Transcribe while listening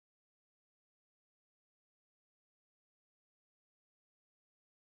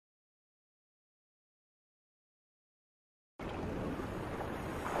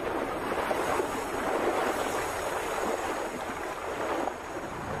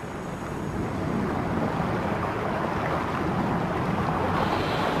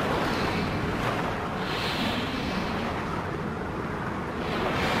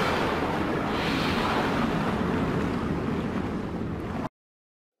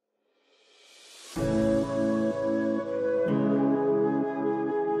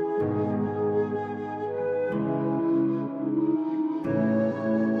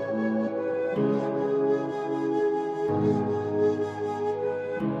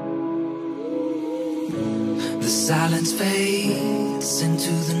silence fades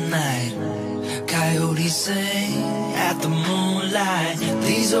into the night. Coyotes sing at the moonlight.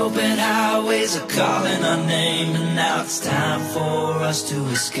 These open highways are calling our name, and now it's time for us to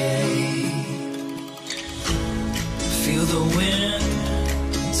escape. Feel the wind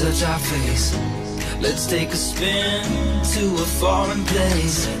touch our face. Let's take a spin to a foreign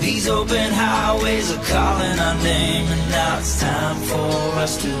place. These open highways are calling our name, and now it's time for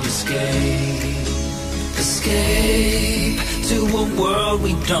us to escape. Escape to a world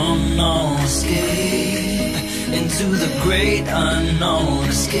we don't know. Escape into the great unknown.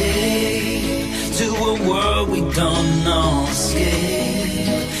 Escape to a world we don't know.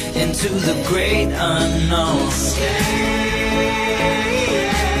 Escape into the great unknown. Escape,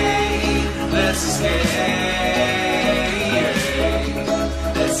 let's escape.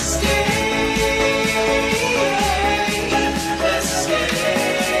 Let's escape.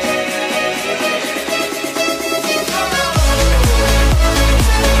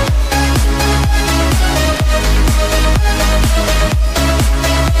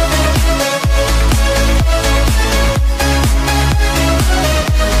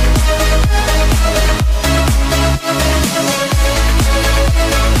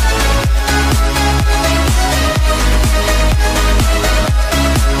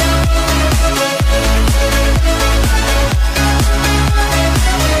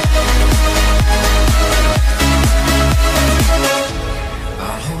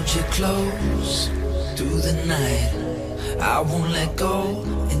 Close through the night, I won't let go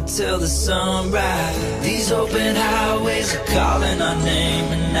until the sunrise. These open highways are calling our name,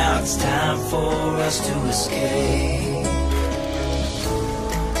 and now it's time for us to escape.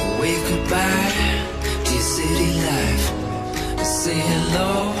 Wave goodbye to your city life, and say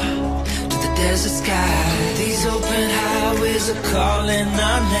hello to the desert sky. These open highways are calling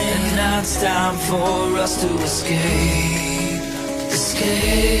our name, and now it's time for us to escape.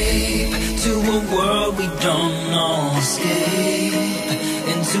 Escape to a world we don't know. Escape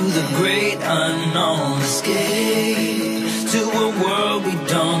into the great unknown. Escape to a world we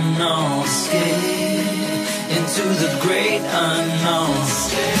don't know. Escape into the great unknown.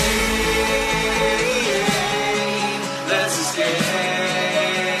 Escape, let's escape.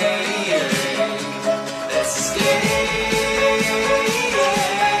 Let's escape.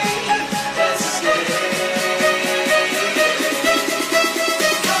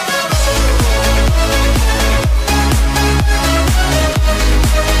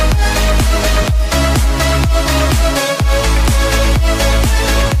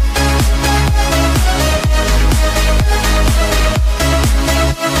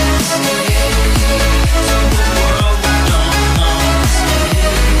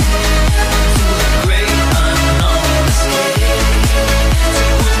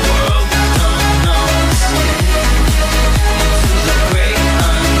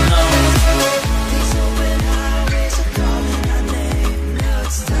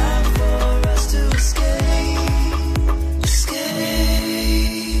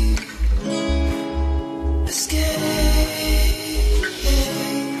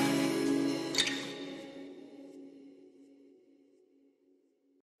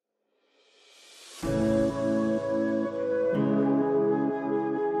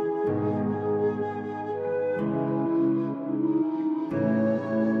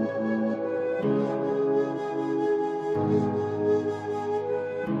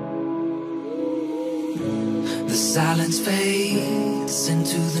 The silence fades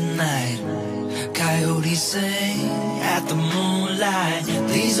into the night. Coyotes sing at the moonlight.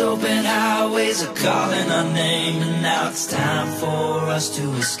 These open highways are calling our name, and now it's time for us to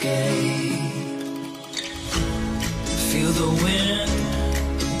escape. Feel the wind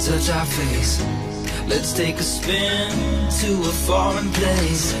touch our face. Let's take a spin to a foreign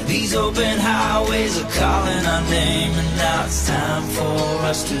place. These open highways are calling our name, and now it's time for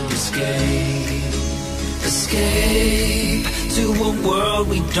us to escape. Escape to a world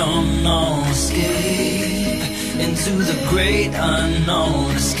we don't know. Escape into the great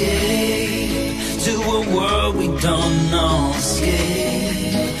unknown. Escape to a world we don't know.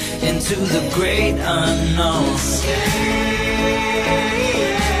 Escape into the great unknown. Escape,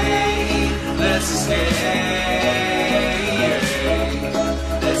 let's escape.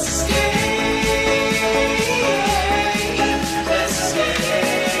 Let's escape.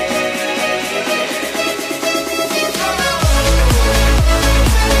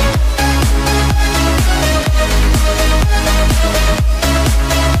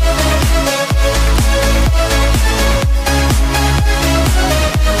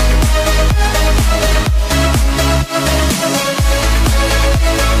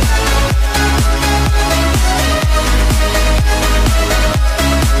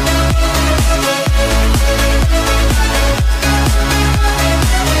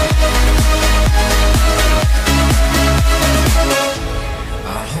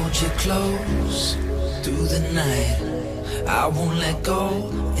 hold you close through the night. I won't let go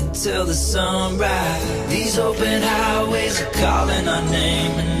until the sunrise. These open highways are calling our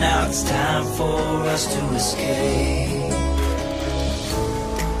name, and now it's time for us to escape.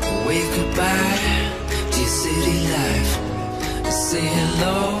 Wave goodbye to your city life, and say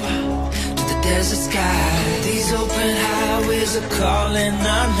hello to the desert sky. These open highways are calling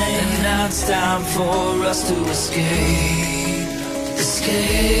our name, and now it's time for us to escape.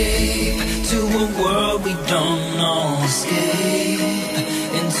 Escape to a world we don't know. Escape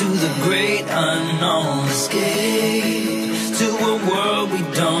into the great unknown. Escape to a world we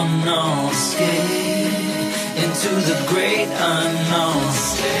don't know. Escape into the great unknown.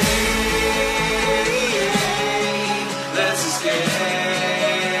 Escape, let's escape.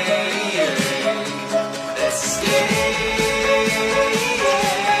 Let's escape.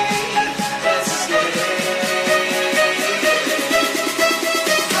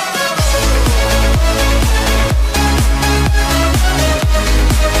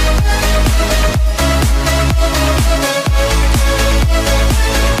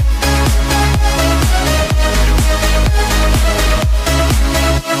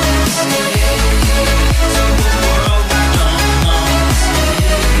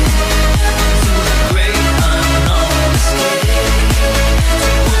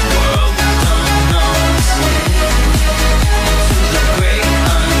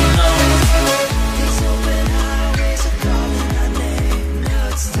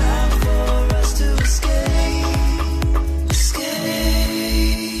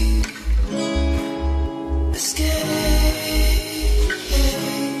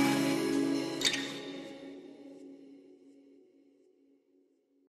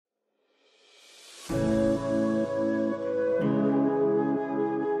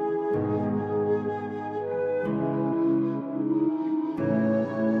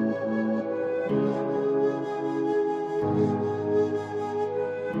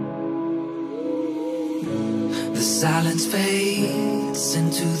 The silence fades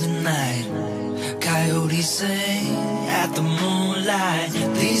into the night. Coyotes sing at the moonlight.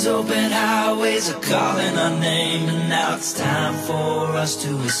 These open highways are calling our name, and now it's time for us to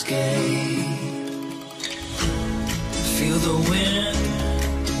escape. Feel the wind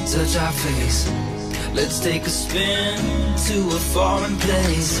touch our face. Let's take a spin to a foreign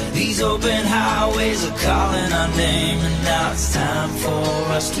place. These open highways are calling our name, and now it's time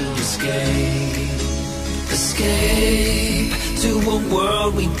for us to escape. Escape to a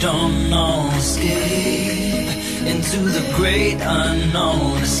world we don't know. Escape into the great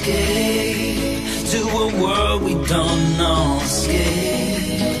unknown. Escape to a world we don't know.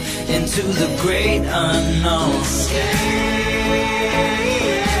 Escape into the great unknown. Escape,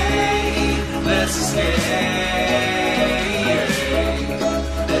 let's escape.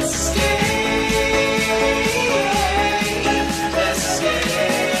 Let's escape. Let's escape.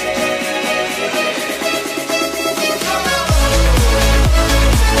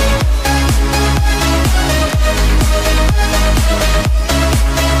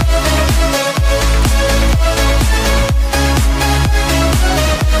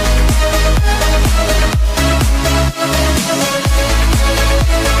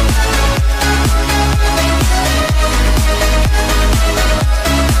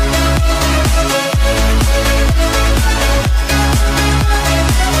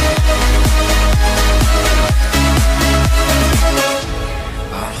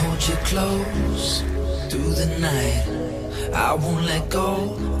 I won't let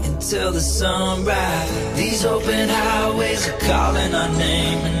go until the sunrise. These open highways are calling our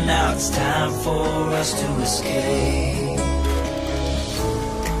name, and now it's time for us to escape.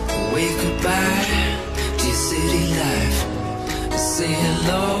 Wave goodbye to your city life, and say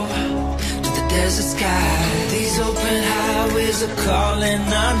hello to the desert sky. These open highways are calling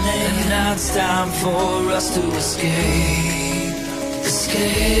our name, and now it's time for us to escape.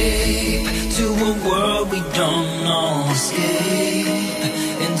 Escape to a world we don't know. Escape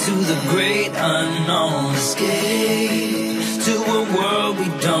into the great unknown. Escape to a world we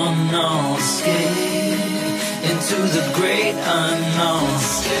don't know. Escape into the great unknown.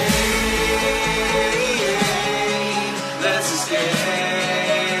 Escape, let's escape.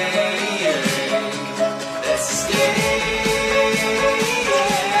 Let's escape.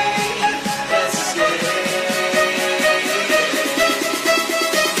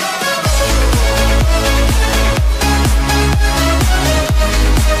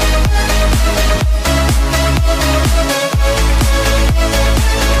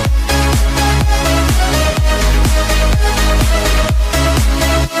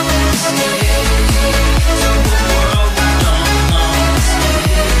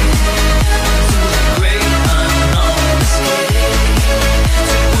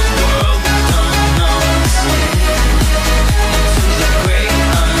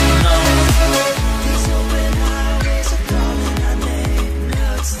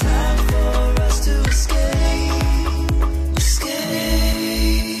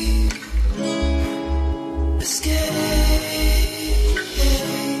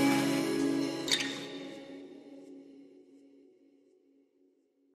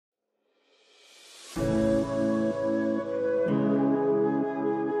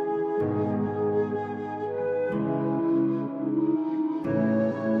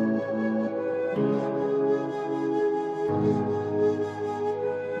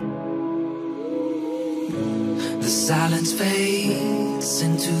 silence fades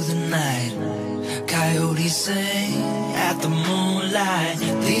into the night. Coyotes sing at the moonlight.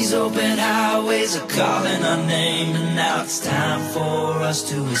 These open highways are calling our name, and now it's time for us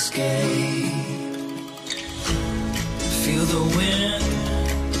to escape. Feel the wind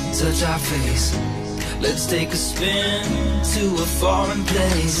touch our face. Let's take a spin to a foreign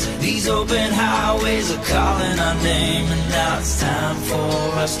place. These open highways are calling our name, and now it's time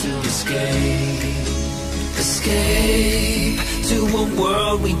for us to escape. Escape to a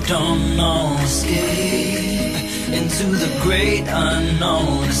world we don't know. Escape into the great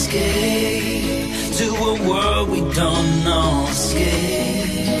unknown. Escape to a world we don't know.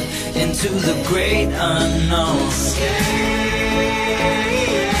 Escape into the great unknown. Escape.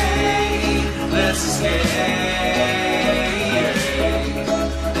 Let's escape.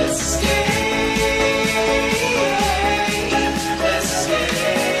 Let's escape. Let's escape.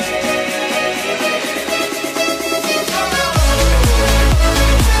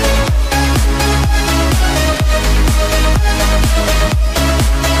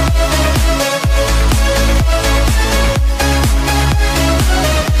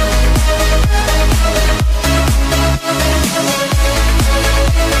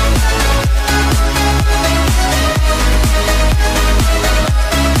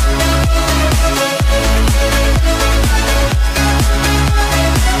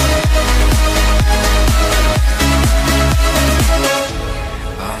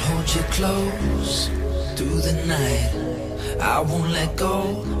 Close through the night. I won't let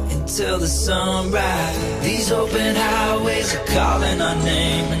go until the sunrise. These open highways are calling our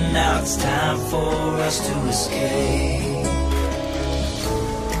name, and now it's time for us to escape.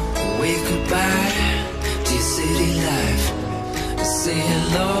 Wave goodbye to your city life. Say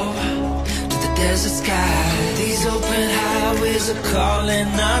hello to the desert sky. These open highways are calling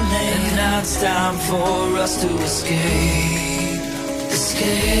our name, and now it's time for us to escape.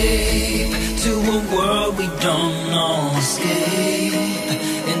 Escape to a world we don't know. Escape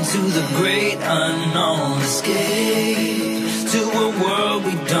into the great unknown. Escape to a world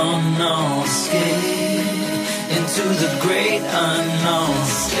we don't know. Escape into the great unknown.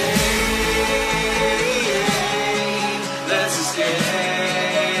 Escape. Let's escape.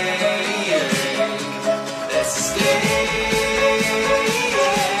 Let's escape.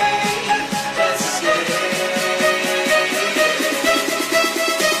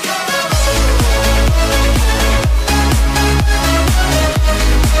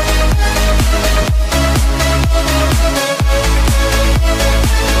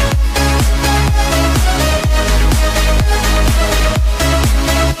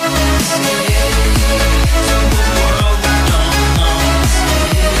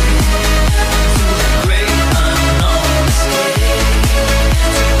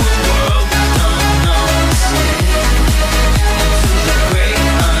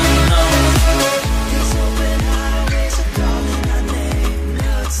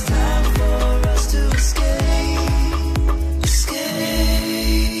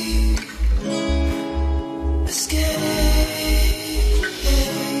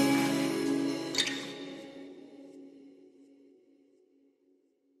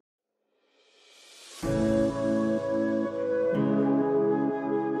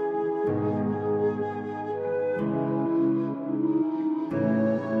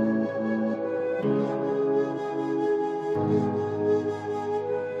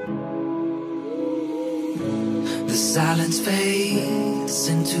 The silence fades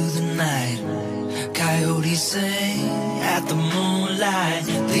into the night. Coyotes sing at the moonlight.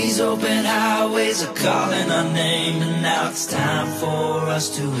 These open highways are calling our name, and now it's time for us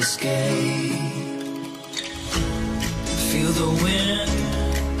to escape. Feel the wind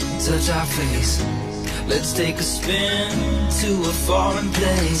touch our face. Let's take a spin to a foreign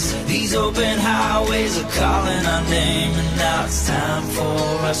place. These open highways are calling our name, and now it's time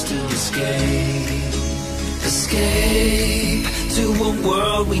for us to escape. Escape to a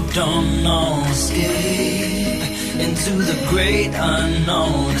world we don't know. Escape into the great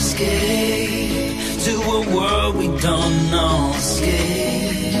unknown. Escape to a world we don't know.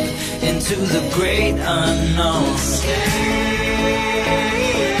 Escape into the great unknown. Escape.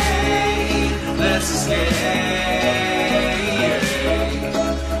 Let's escape.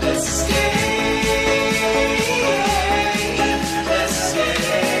 Let's escape. Let's escape.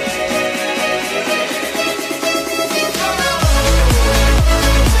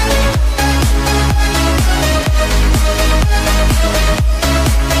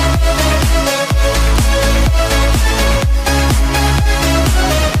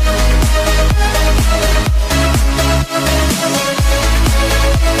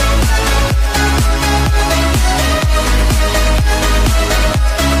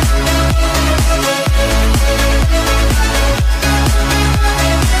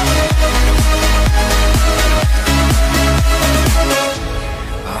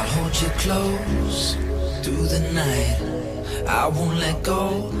 you close through the night. I won't let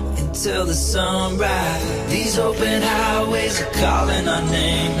go until the sunrise. These open highways are calling our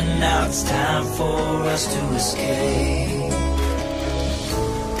name, and now it's time for us to escape.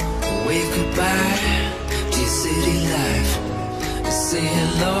 Wave goodbye to your city life, and say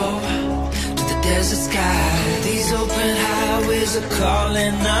hello to the desert sky. These open highways are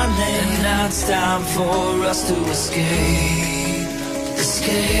calling our name, and now it's time for us to escape.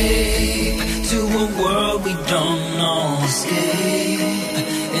 Escape to a world we don't know. Escape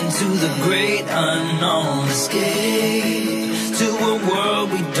into the great unknown. Escape to a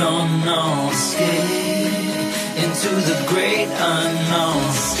world we don't know. Escape into the great unknown.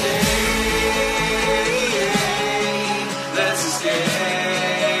 Escape, let's escape.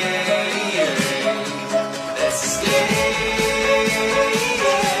 Let's escape.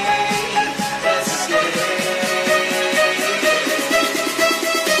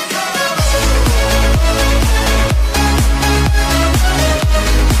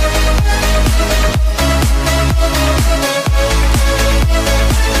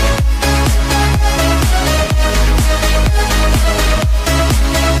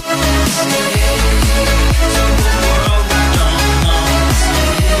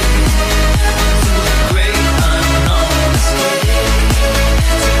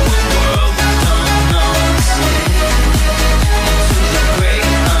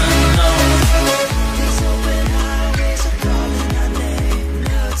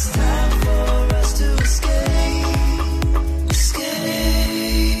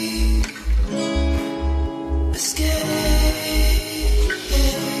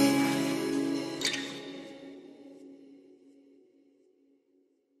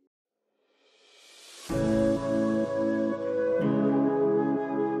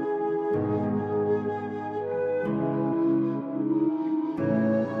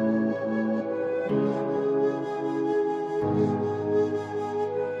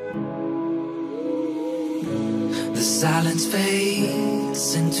 The silence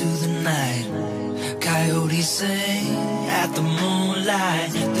fades into the night. Coyotes sing at the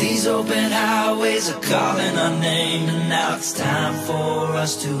moonlight. These open highways are calling our name, and now it's time for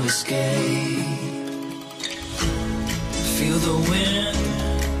us to escape. Feel the wind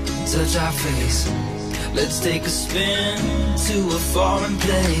touch our face. Let's take a spin to a foreign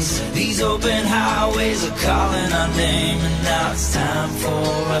place. These open highways are calling our name, and now it's time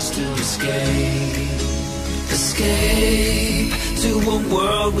for us to escape. Escape to a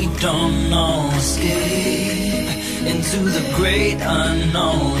world we don't know. Escape into the great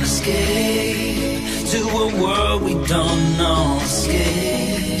unknown. Escape to a world we don't know.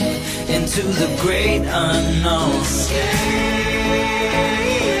 Escape into the great unknown. Escape,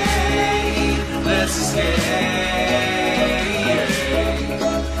 let's escape.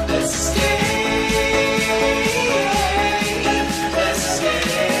 Let's escape.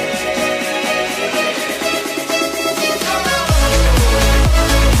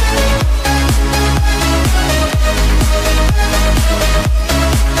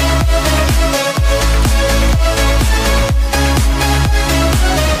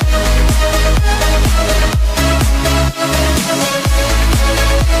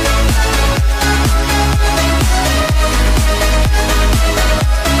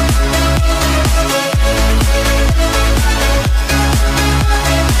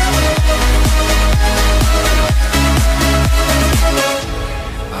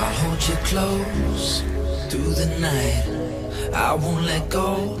 Close through the night. I won't let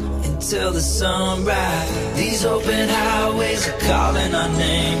go until the sunrise. These open highways are calling our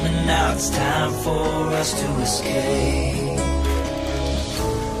name, and now it's time for us to escape.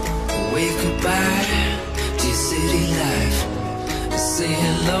 Wave goodbye to your city life, and say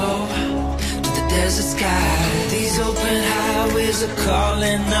hello to the desert sky. These open highways are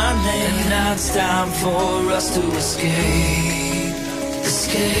calling our name, and now it's time for us to escape.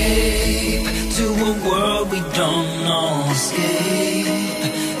 Escape to a world we don't know. Escape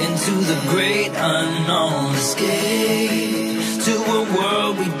into the great unknown. Escape to a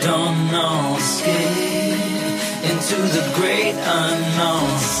world we don't know. Escape into the great unknown.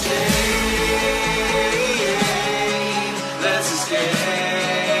 Escape, let's escape.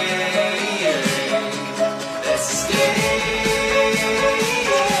 Let's escape.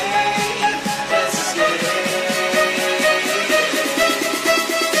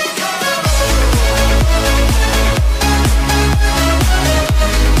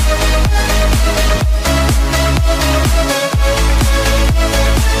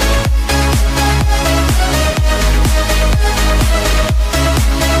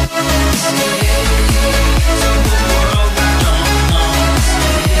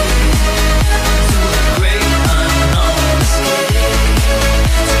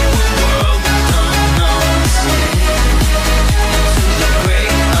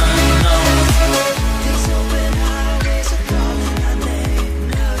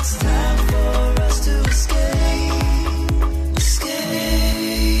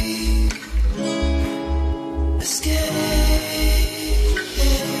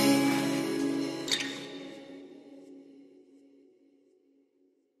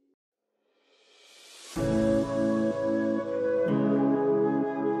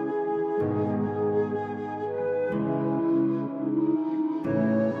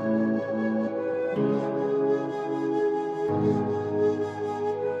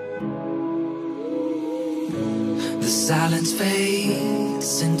 silence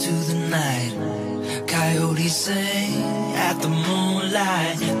fades into the night. Coyotes sing at the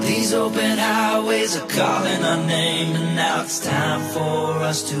moonlight. These open highways are calling our name, and now it's time for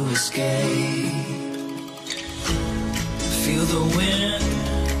us to escape. Feel the wind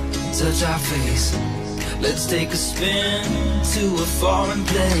touch our face. Let's take a spin to a foreign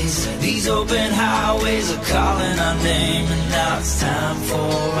place. These open highways are calling our name, and now it's time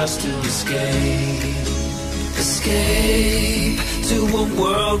for us to escape. Escape to a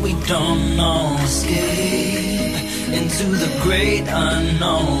world we don't know. Escape into the great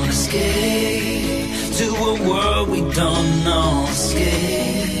unknown. Escape to a world we don't know.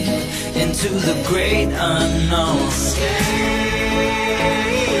 Escape into the great unknown. Escape,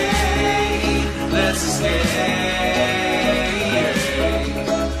 let's escape.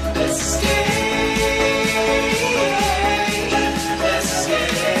 Let's escape.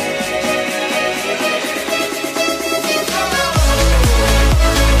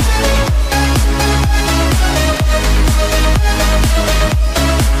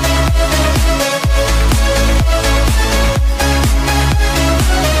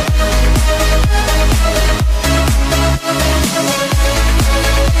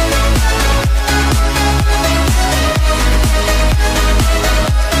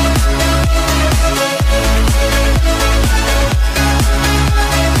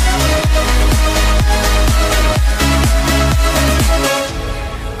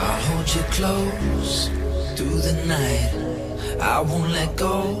 Close through the night, I won't let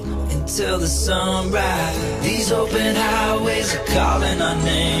go until the sunrise. These open highways are calling our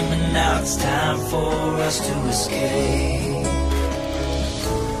name, and now it's time for us to escape.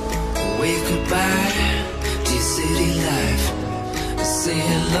 Wave goodbye to your city life, say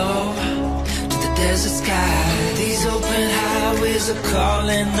hello to the desert sky. These open highways are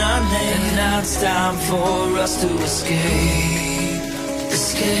calling our name, and now it's time for us to escape.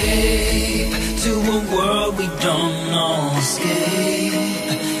 Escape to a world we don't know. Escape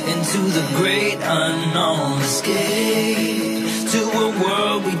into the great unknown. Escape to a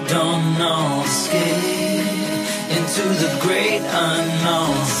world we don't know. Escape into the great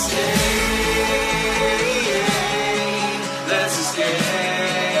unknown. Escape, let's escape.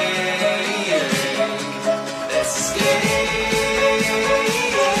 Let's escape.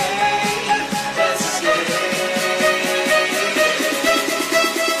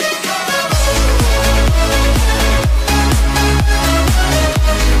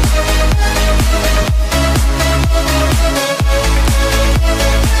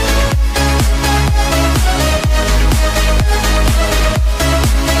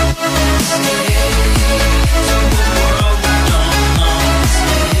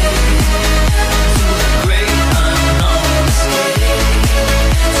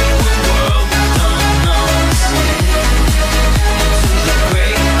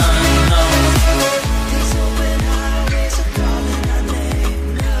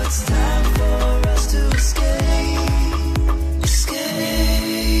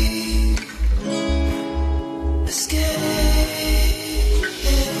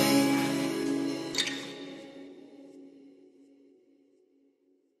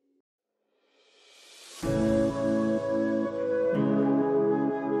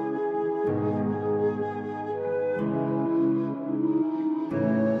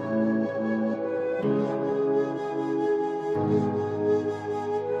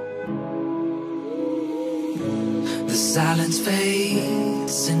 The silence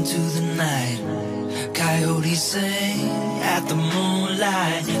fades into the night. Coyotes sing at the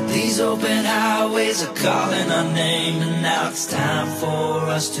moonlight. These open highways are calling our name, and now it's time for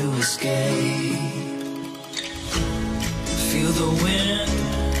us to escape. Feel the wind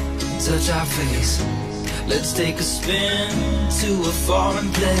touch our face. Let's take a spin to a foreign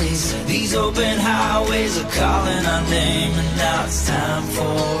place. These open highways are calling our name, and now it's time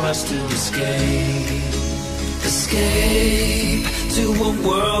for us to escape. Escape to a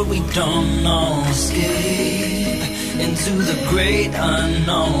world we don't know. Escape into the great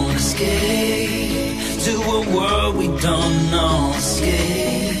unknown. Escape to a world we don't know.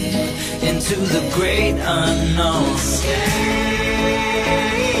 Escape into the great unknown. Escape,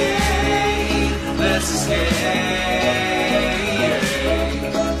 let's escape.